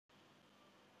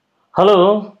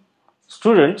Hello,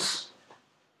 students.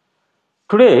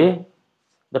 Today,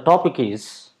 the topic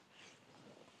is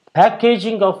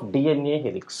packaging of DNA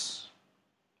helix.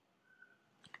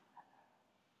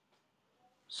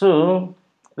 So,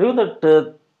 remember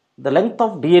that the length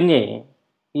of DNA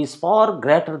is far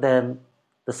greater than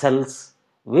the cells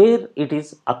where it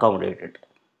is accommodated,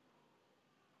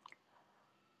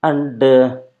 and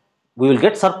we will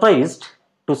get surprised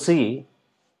to see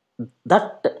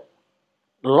that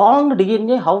long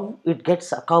DNA how it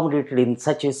gets accommodated in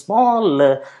such a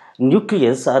small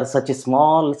nucleus or such a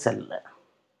small cell.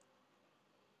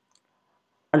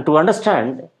 And to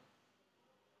understand,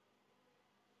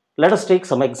 let us take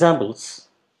some examples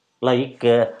like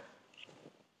the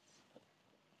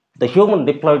human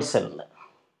diploid cell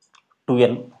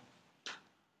 2N.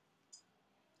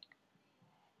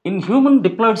 In human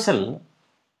diploid cell,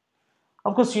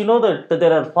 of course, you know that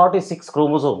there are 46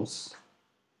 chromosomes,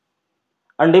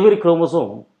 and every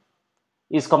chromosome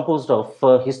is composed of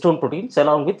histone proteins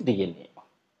along with DNA.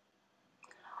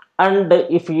 And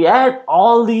if we add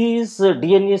all these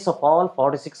DNAs of all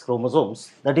 46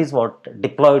 chromosomes, that is what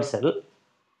diploid cell,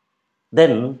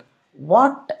 then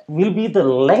what will be the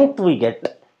length we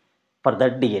get for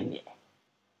that DNA?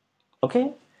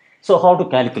 Okay, so how to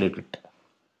calculate it?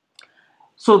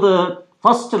 So the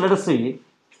first, let us say,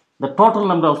 the total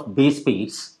number of base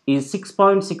pairs is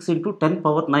 6.6 into 10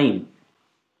 power 9.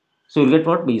 So you'll get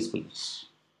what? Base pairs.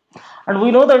 And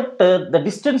we know that the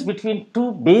distance between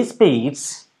two base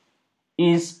pairs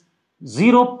is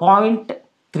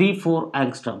 0.34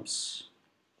 angstroms.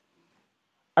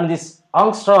 And this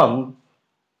angstrom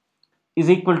is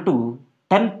equal to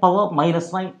 10 power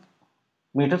minus 9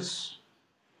 meters.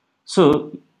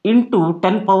 So into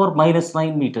 10 power minus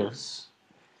 9 meters.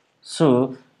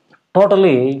 So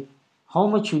totally, how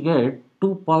much you get?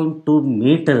 2.2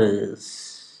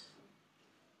 meters.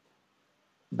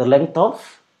 The length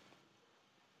of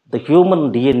the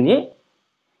human DNA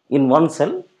in one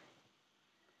cell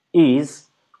is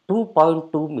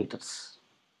 2.2 meters.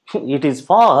 It is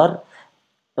far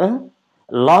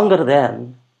longer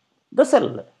than the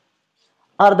cell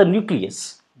or the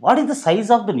nucleus. What is the size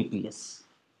of the nucleus?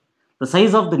 The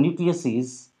size of the nucleus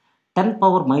is 10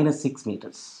 power minus 6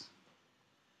 meters.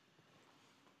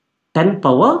 10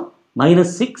 power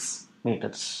minus 6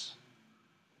 meters.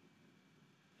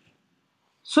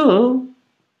 So,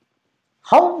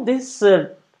 how this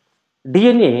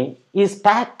DNA is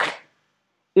packed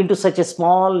into such a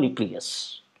small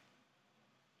nucleus?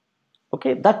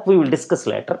 Okay, that we will discuss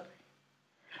later.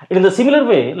 In the similar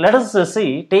way, let us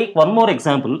see, take one more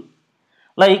example,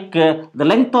 like the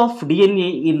length of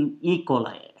DNA in E.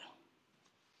 coli,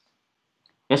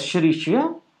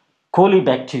 Escherichia coli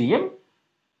bacterium,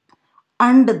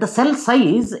 and the cell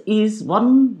size is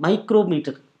 1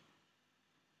 micrometer.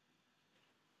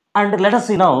 And let us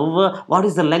see now what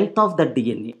is the length of that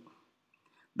DNA.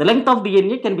 The length of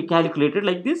DNA can be calculated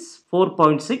like this: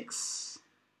 4.6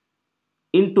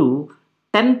 into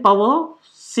 10 power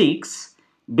 6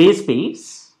 base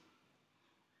pairs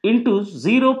into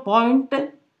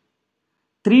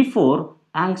 0.34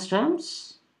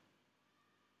 angstroms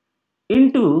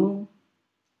into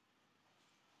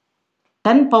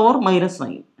 10 power minus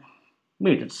 9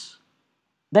 meters.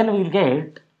 Then we will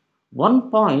get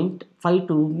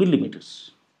 1.52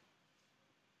 millimeters.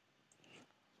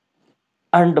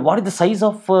 And what is the size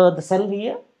of the cell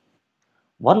here?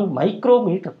 1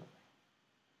 micrometer.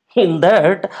 In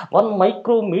that 1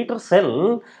 micrometer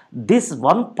cell, this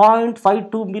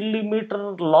 1.52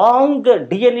 millimeter long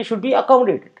DNA should be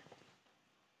accommodated.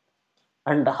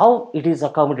 And how it is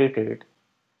accommodated,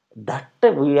 that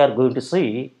we are going to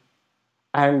see.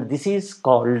 And this is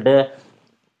called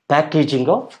packaging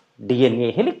of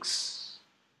DNA helix.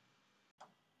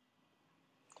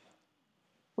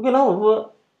 Okay,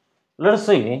 now let us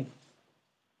see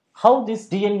how this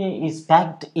DNA is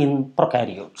packed in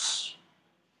prokaryotes.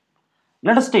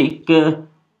 Let us take a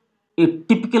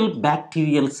typical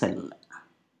bacterial cell.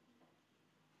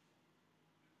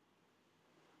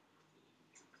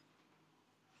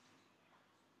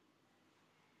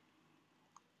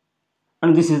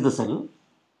 And this is the cell.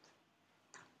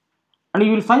 And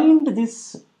you will find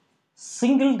this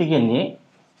single DNA.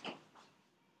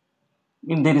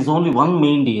 There is only one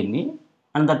main DNA,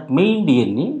 and that main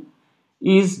DNA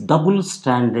is double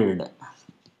stranded.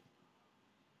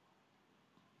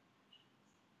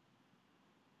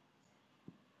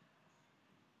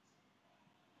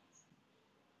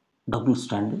 Double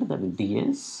stranded, that is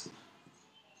DS,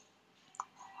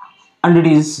 and it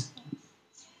is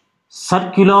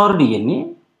circular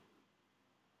DNA,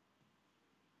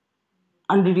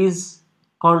 and it is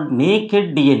called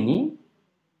naked DNA,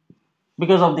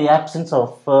 because of the absence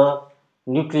of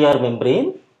nuclear membrane,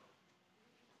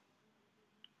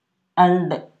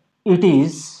 and it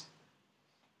is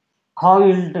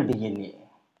coiled DNA.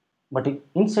 But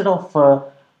instead of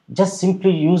just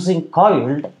simply using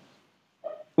coiled,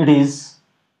 it is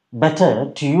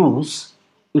better to use,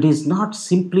 it is not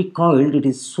simply coiled, it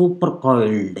is super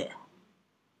coiled.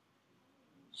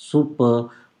 Super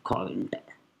coiled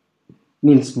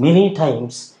means many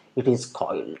times it is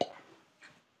coiled.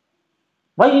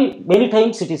 Why many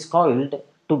times it is coiled?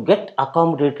 To get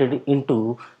accommodated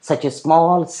into such a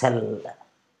small cell.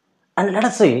 And let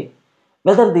us say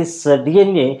whether this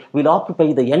DNA will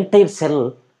occupy the entire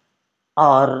cell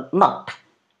or not.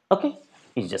 Okay,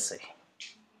 you just say.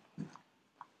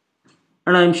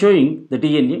 And I am showing the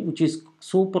DNA which is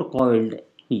super coiled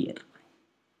here.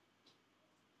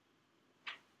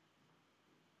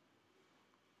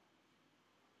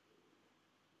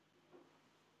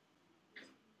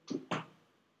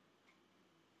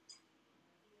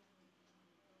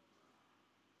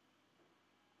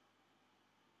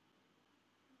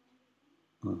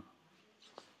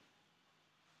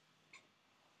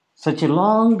 Such a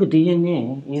long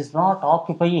DNA is not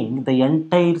occupying the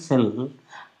entire cell,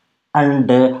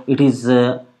 and it is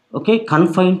okay,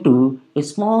 confined to a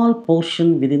small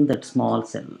portion within that small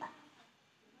cell.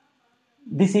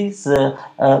 This is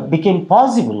became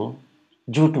possible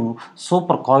due to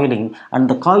supercoiling, and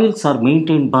the coils are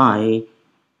maintained by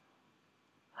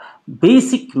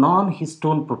basic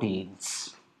non-histone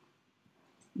proteins.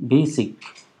 Basic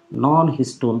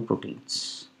non-histone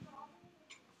proteins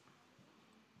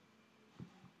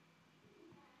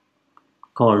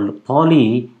called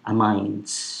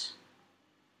polyamines.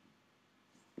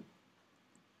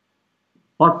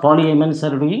 What polyamines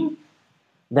are doing?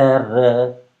 They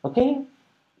are okay,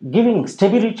 giving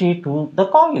stability to the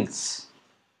coils.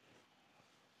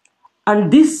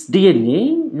 And this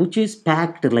DNA, which is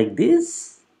packed like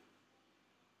this,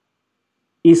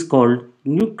 is called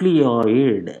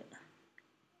nucleoid.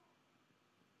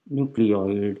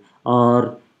 Nucleoid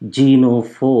or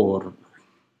genophore.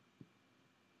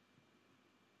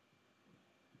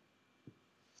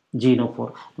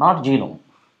 Genophore, not genome.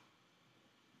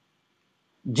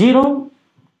 Genome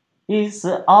is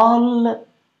all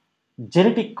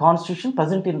genetic constitution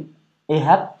present in a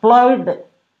haploid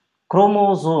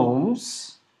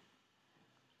chromosomes.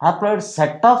 Haploid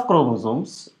set of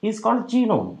chromosomes is called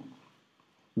genome.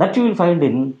 That you will find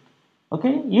in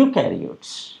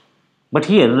eukaryotes. But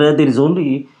here there is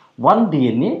only one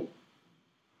DNA.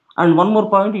 And one more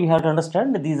point you have to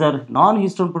understand, these are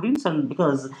non-histone proteins, and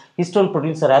because histone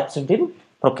proteins are absent in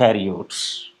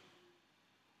prokaryotes.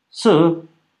 So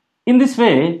in this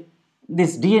way,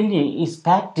 this DNA is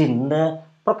packed in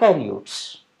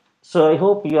prokaryotes. So I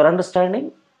hope you are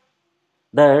understanding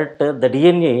that the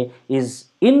DNA is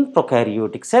in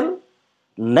prokaryotic cell,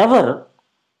 never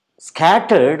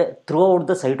scattered throughout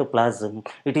the cytoplasm.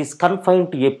 It is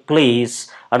confined to a place,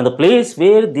 and the place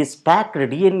where this packed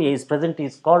DNA is present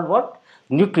is called what?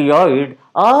 Nucleoid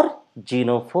or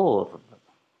genophore.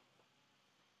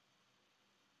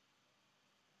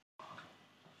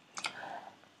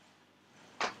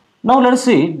 Now let us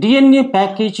see DNA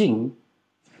packaging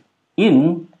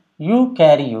in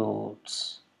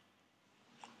eukaryotes.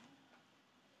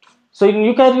 So in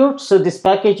eukaryotes, this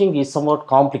packaging is somewhat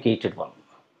complicated one,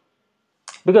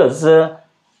 because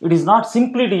it is not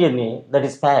simply DNA that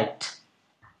is packed.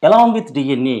 Along with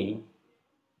DNA,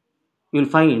 you will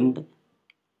find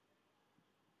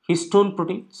histone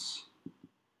proteins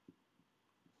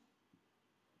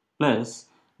plus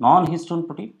non-histone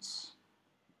proteins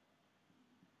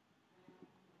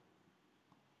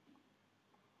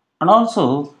and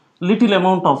also little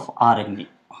amount of RNA.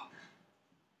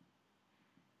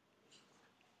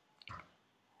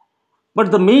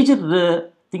 But the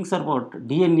major things are about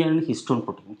DNA and histone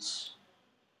proteins.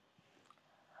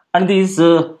 And these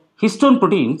histone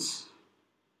proteins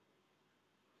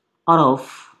are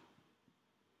of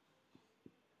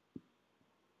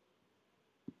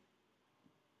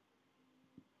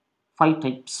five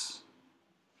types: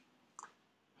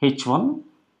 H1,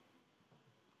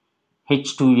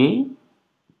 H2A,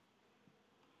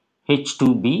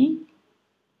 H2B,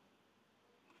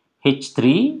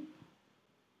 H3,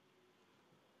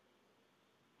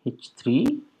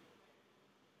 H3,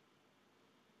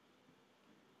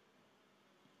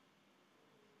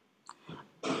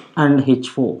 and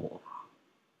H4.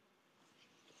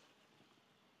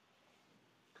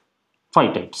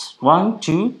 Five types. 1,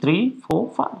 2, 3,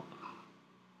 4, 5.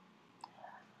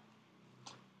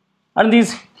 And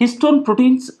these histone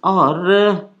proteins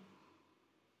are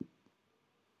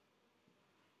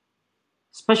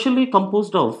specially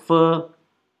composed of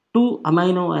two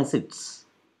amino acids.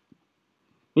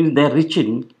 They are rich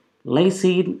in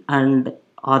lysine and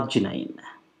arginine.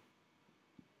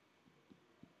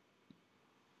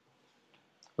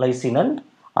 Lysine and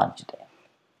arginine.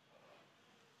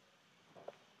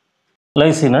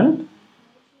 Lysine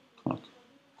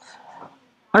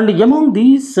and among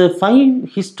these five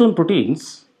histone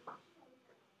proteins,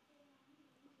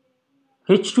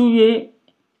 H2A,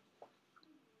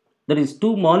 there is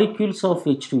two molecules of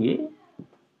H2A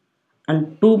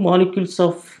and two molecules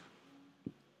of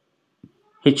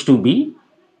H2B,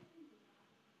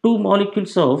 two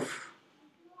molecules of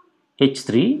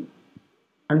H3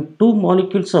 and two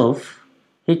molecules of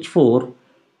H4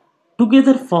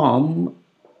 together form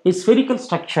a spherical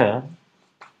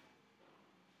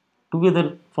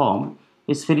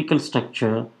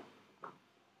structure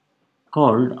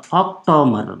called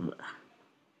octamer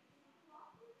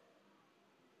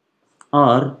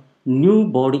or new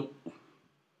body,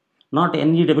 not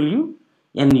NEW,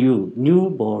 NU, new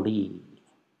body.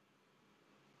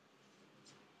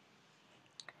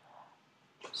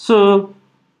 So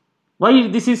why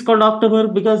this is called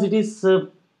octamer? Because it is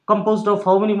composed of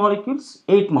how many molecules?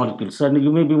 8 molecules. And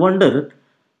you may be wonder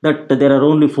that there are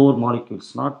only 4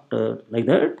 molecules, not like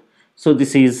that. So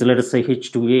this is, let us say,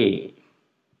 H2A.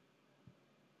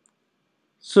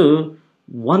 So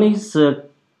one is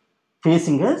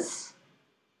facing us,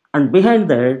 and behind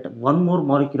that one more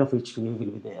molecule of H2A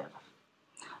will be there.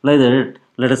 Like that,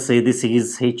 let us say this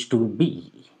is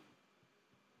H2B.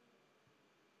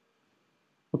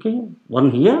 Okay,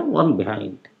 one here, one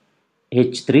behind.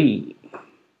 H3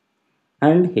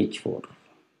 and H4.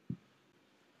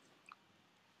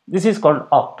 This is called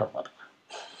octamer.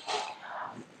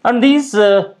 And these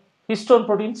histone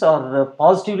proteins are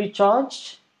positively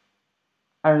charged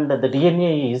and the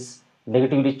DNA is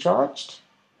negatively charged.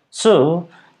 So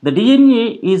the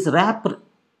DNA is wrapped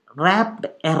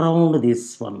around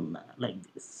this one like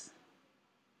this.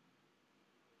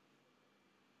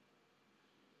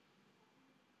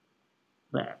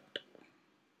 Wrapped.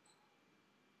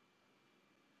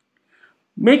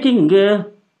 Making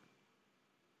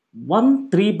 1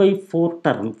 3/4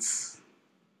 turns.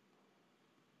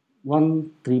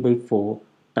 1 3/4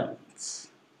 turns.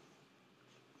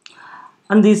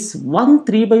 And this 1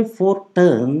 3/4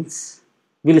 turns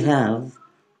will have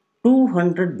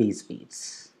 200 base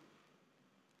pairs.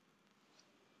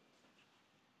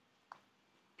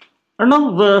 And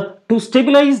now to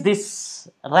stabilize this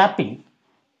wrapping,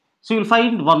 so you will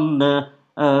find one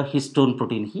histone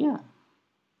protein here.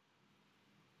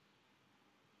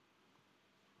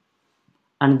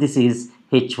 And this is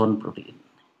H1 protein.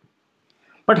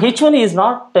 But H1 is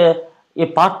not a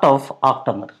part of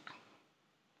octamer.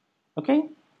 Okay?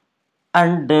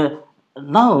 And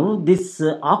now this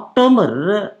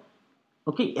octamer,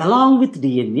 okay, along with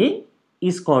DNA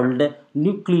is called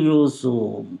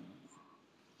nucleosome.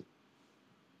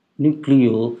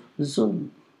 Nucleosome.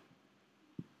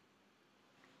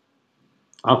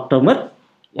 Octamer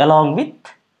along with,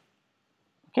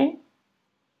 okay,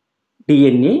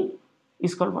 DNA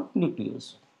is called what?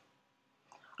 Nucleosome.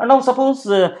 And now suppose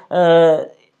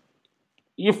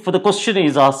if the question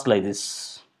is asked like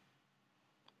this,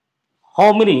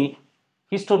 how many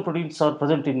histone proteins are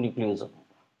present in nucleosome?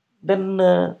 Then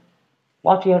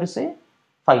what you have to say?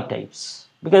 5 types,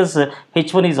 because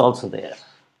H1 is also there.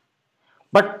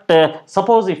 But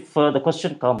suppose if the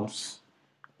question comes,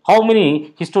 how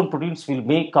many histone proteins will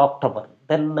make octamer?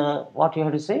 Then what you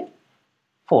have to say?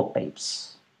 4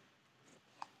 types.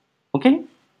 Okay?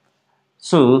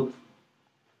 So,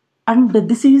 and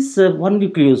this is one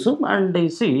nucleosome, and you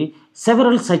see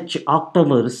several such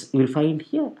octamers you will find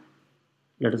here.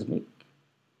 Let us make.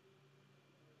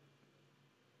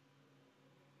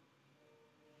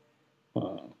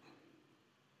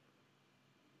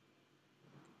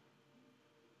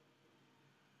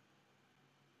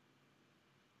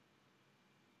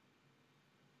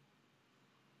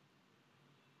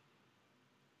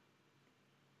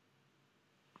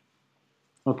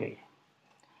 Okay.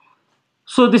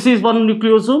 So this is one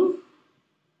nucleosome.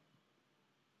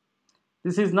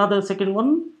 This is another second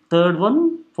one, third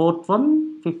one, fourth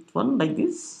one, fifth one, like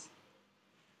this.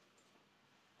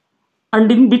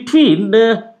 And in between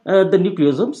the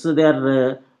nucleosomes, they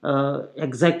are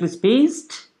exactly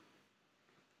spaced.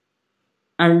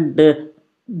 And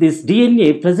this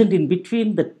DNA present in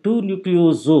between the two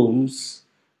nucleosomes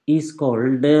is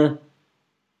called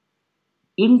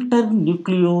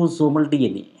internucleosomal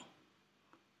DNA.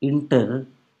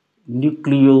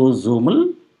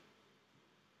 Internucleosomal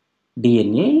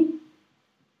DNA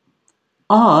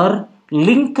or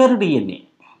linker DNA.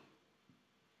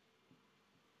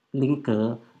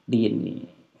 linker DNA.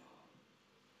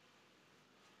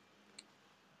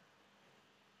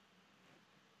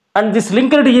 And this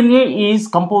linker DNA is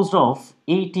composed of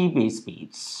 80 base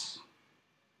pairs.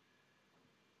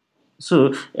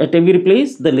 So at every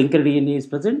place, the linker DNA is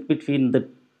present between the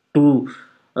two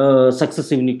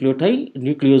successive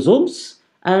nucleosomes,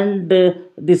 and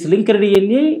this linker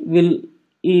DNA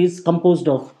is composed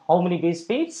of how many base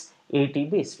pairs? 80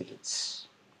 base pairs.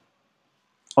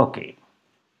 Okay.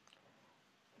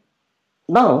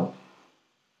 Now,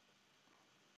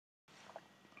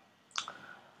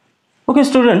 okay,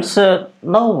 students.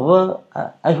 Now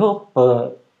I hope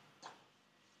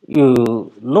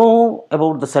you know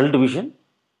about the cell division,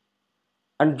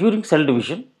 and during cell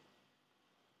division,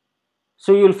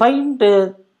 so you will find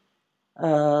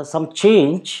some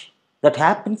change that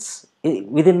happens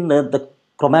within the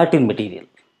chromatin material.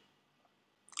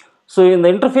 So in the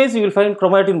interface you will find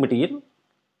chromatin material,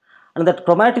 and that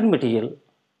chromatin material,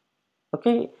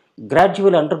 okay,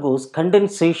 gradually undergoes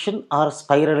condensation or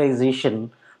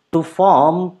spiralization to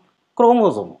form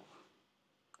chromosome.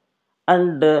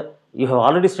 And you have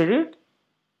already studied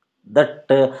that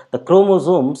the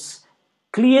chromosomes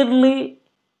clearly,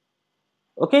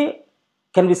 okay,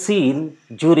 can be seen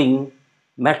during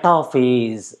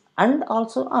metaphase and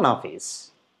also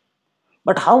anaphase.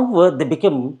 But how they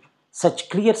become such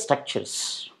clear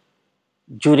structures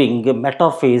during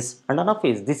metaphase and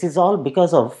anaphase? This is all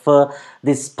because of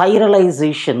this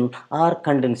spiralization or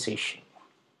condensation.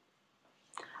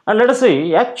 And let us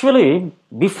say, actually,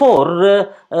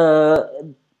 before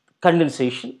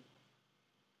condensation,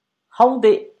 how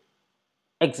they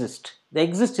exist? They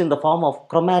exist in the form of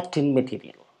chromatin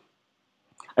material.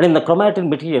 And in the chromatin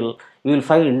material, you will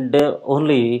find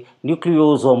only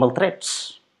nucleosomal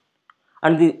threads.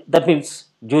 And that means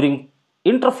during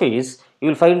interphase, you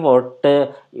will find what they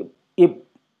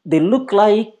look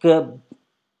like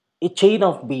a chain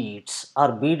of beads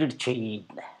or beaded chain.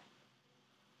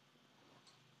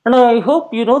 And I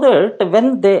hope you know that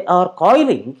when they are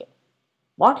coiling,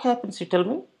 what happens? You tell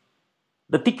me.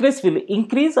 The thickness will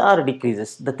increase or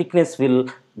decreases. The thickness will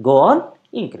go on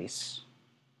increase.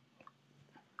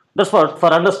 That's what,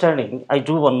 for understanding, I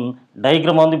drew one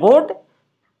diagram on the board.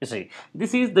 You see,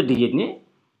 this is the DNA,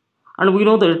 and we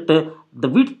know that the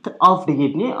width of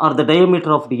DNA or the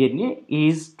diameter of DNA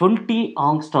is 20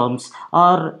 angstroms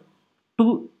or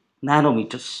 2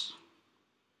 nanometers.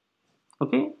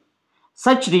 Okay,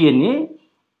 such DNA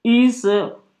is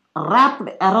wrapped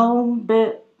around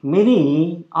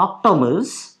many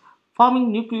octamers,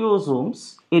 forming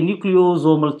nucleosomes, a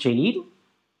nucleosomal chain.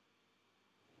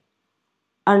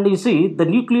 And you see, the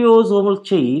nucleosomal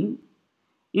chain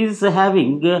is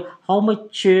having how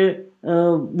much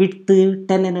width? 10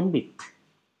 nm width.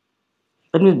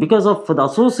 That means because of the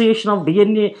association of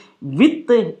DNA with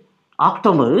the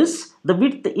octamers, the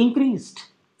width increased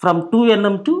from 2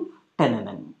 nm to 10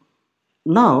 nm.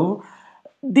 Now,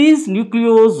 this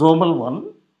nucleosomal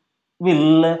one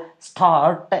will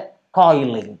start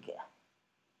coiling.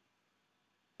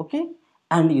 Okay,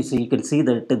 and you can see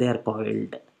that they are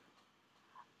coiled.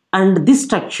 And this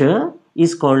structure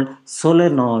is called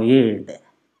solenoid.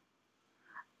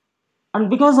 And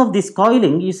because of this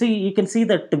coiling, you can see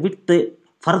that the width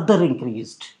further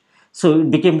increased. So it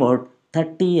became what?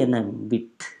 30 nm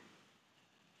width.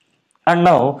 And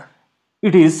now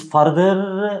it is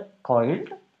further coiled,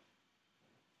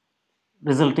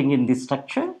 resulting in this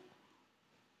structure.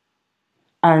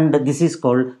 And this is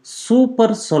called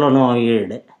super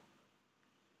solenoid.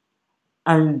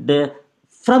 And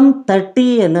from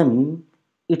 30 nm,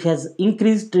 it has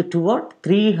increased to what?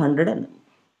 300 nm.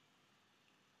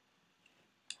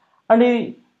 And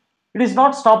it is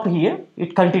not stopped here,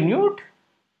 it continued,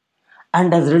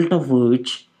 and as a result of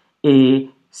which a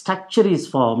structure is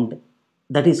formed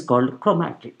that is called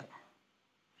chromatid.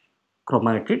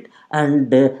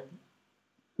 And the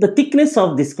thickness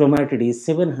of this chromatid is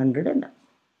 700 nm.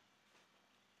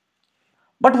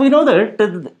 But we know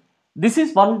that this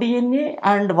is one DNA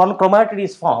and one chromatid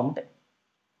is formed,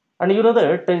 and you know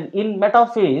that in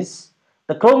metaphase,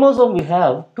 the chromosome we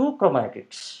have two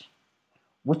chromatids,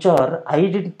 which are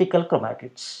identical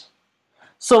chromatids.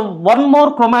 So one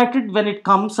more chromatid, when it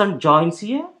comes and joins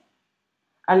here,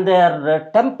 and they are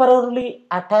temporarily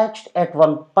attached at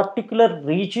one particular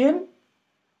region,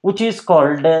 which is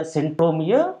called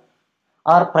centromere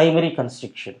or primary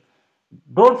constriction.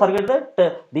 Don't forget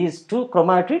that these two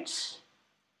chromatids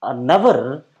are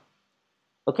never,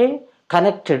 okay,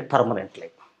 connected permanently.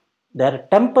 They are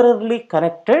temporarily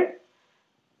connected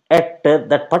at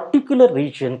that particular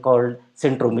region called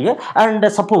centromere. And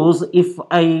suppose if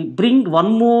I bring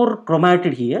one more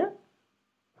chromatid here,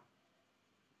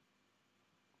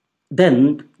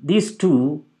 then these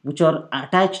two which are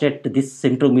attached at this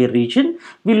centromere region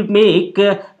will make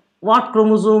what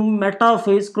chromosome?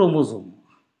 Metaphase chromosome.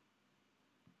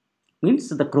 Means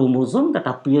the chromosome that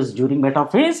appears during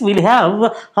metaphase will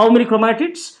have how many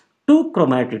chromatids? Two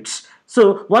chromatids.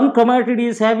 So one chromatid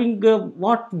is having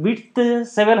what width?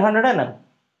 700 nm.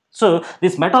 So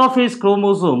this metaphase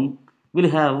chromosome will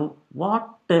have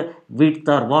what width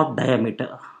or what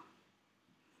diameter?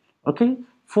 Okay,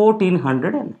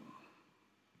 1400 nm.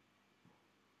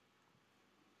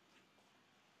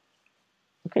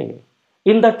 Okay,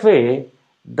 in that way,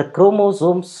 the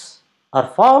chromosomes are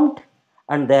formed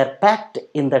and they are packed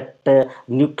in that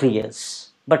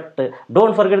nucleus. But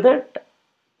don't forget that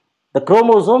the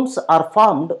chromosomes are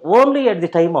formed only at the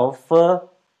time of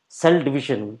cell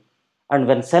division, and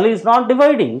when cell is not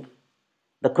dividing,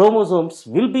 the chromosomes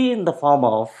will be in the form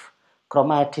of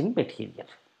chromatin material.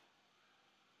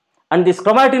 And this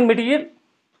chromatin material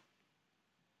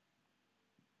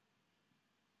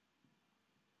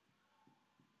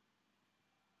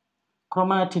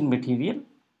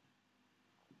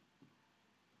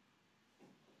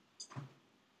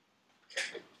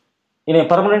in a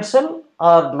permanent cell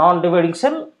or non-dividing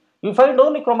cell, you find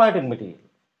only chromatin material.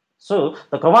 So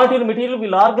the chromatin material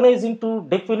will organize into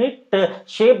definite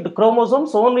shaped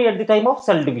chromosomes only at the time of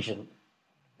cell division.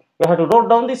 You have to note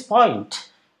down this point.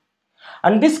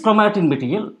 And this chromatin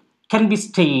material can be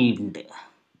stained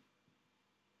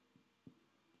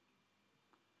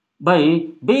by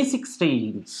basic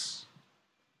stains.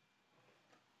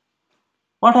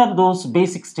 What are those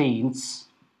basic stains?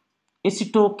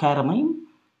 Acetocaramine,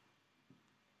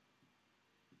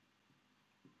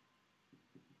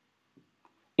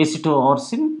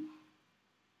 acetoorsin,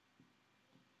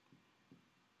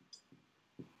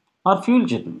 or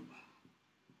fulgen.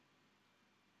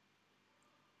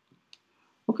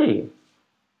 Okay,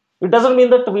 it doesn't mean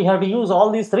that we have to use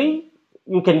all these three.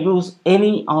 You can use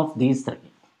any of these three.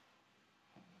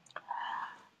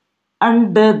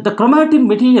 And the chromatin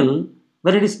material,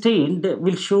 when it is stained,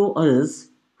 will show us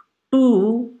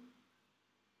two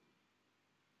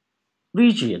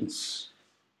regions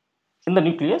in the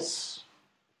nucleus.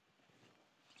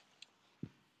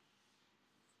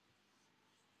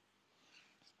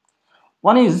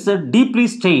 One is deeply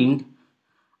stained,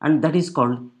 and that is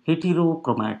called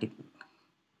heterochromatin.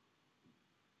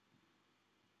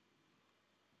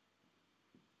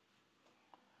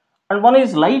 And one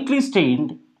is lightly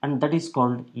stained, and that is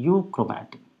called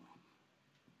euchromatin.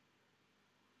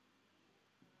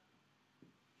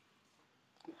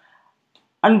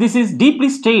 And this is deeply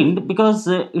stained because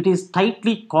it is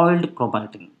tightly coiled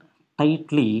chromatin.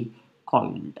 Tightly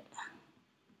coiled.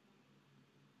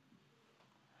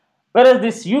 Whereas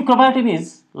this euchromatin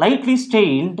is lightly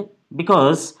stained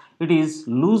because it is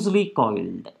loosely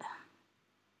coiled.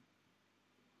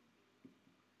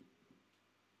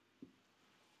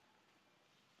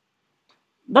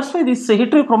 That's why this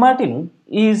heterochromatin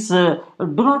is do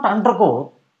not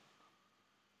undergo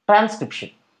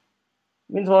transcription.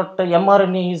 Means what?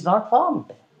 mRNA is not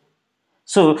formed.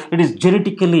 So it is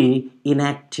genetically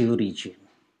inactive region.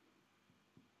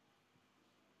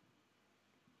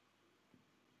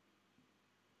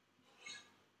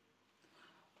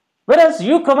 Whereas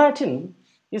euchromatin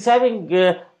is having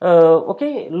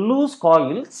loose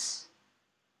coils,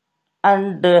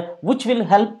 and which will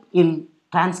help in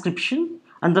transcription,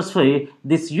 and that's why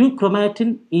this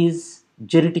euchromatin is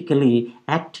genetically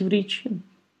active region.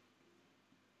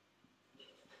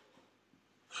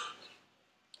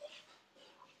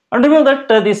 And remember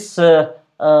that this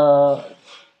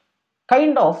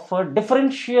kind of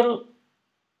differential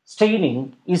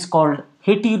staining is called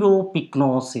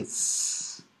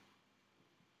heteropyknosis.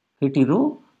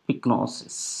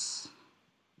 Heteropyknosis.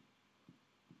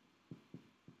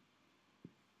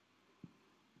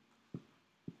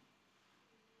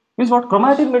 Means what?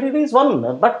 Chromatin material is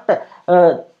one, but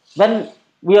when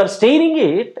we are staining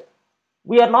it,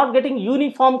 we are not getting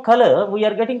uniform color. We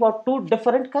are getting what? Two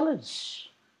different colors.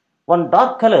 One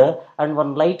dark color and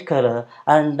one light color,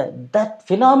 and that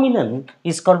phenomenon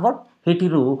is called what?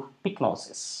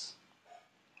 Heteropyknosis.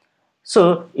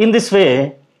 So in this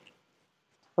way,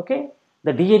 okay,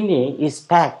 the DNA is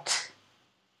packed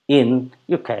in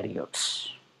eukaryotes.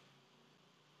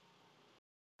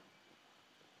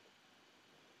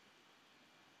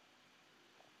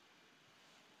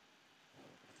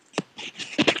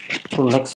 So next